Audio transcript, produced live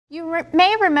You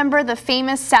may remember the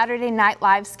famous Saturday Night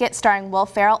Live skit starring Will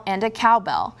Ferrell and a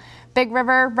cowbell. Big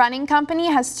River Running Company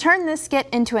has turned this skit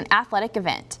into an athletic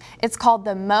event. It's called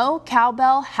the Mo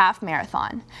Cowbell Half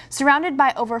Marathon. Surrounded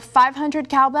by over 500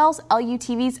 cowbells,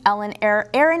 LUTV's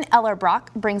Erin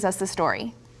Ellerbrock brings us the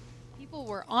story. People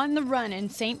were on the run in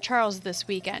St. Charles this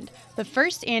weekend. The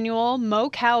first annual Mo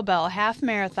Cowbell Half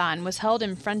Marathon was held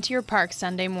in Frontier Park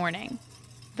Sunday morning.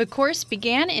 The course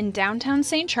began in downtown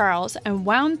St. Charles and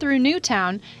wound through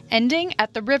Newtown, ending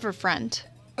at the riverfront.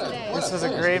 This was a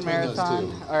great marathon,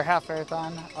 or half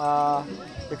marathon.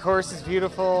 The course is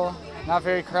beautiful, not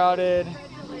very crowded,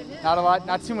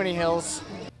 not too many hills.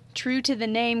 True to the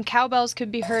name, cowbells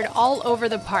could be heard all over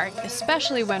the park,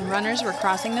 especially when runners were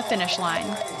crossing the finish line.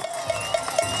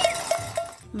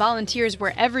 Volunteers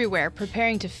were everywhere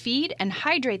preparing to feed and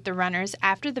hydrate the runners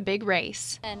after the big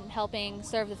race. And helping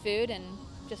serve the food and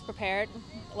just prepare it,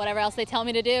 whatever else they tell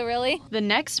me to do, really. The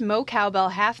next Mo Cowbell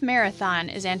Half Marathon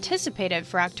is anticipated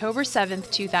for October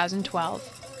 7th, 2012.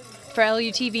 For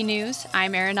LUTV News,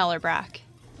 I'm Erin Ellerbrock.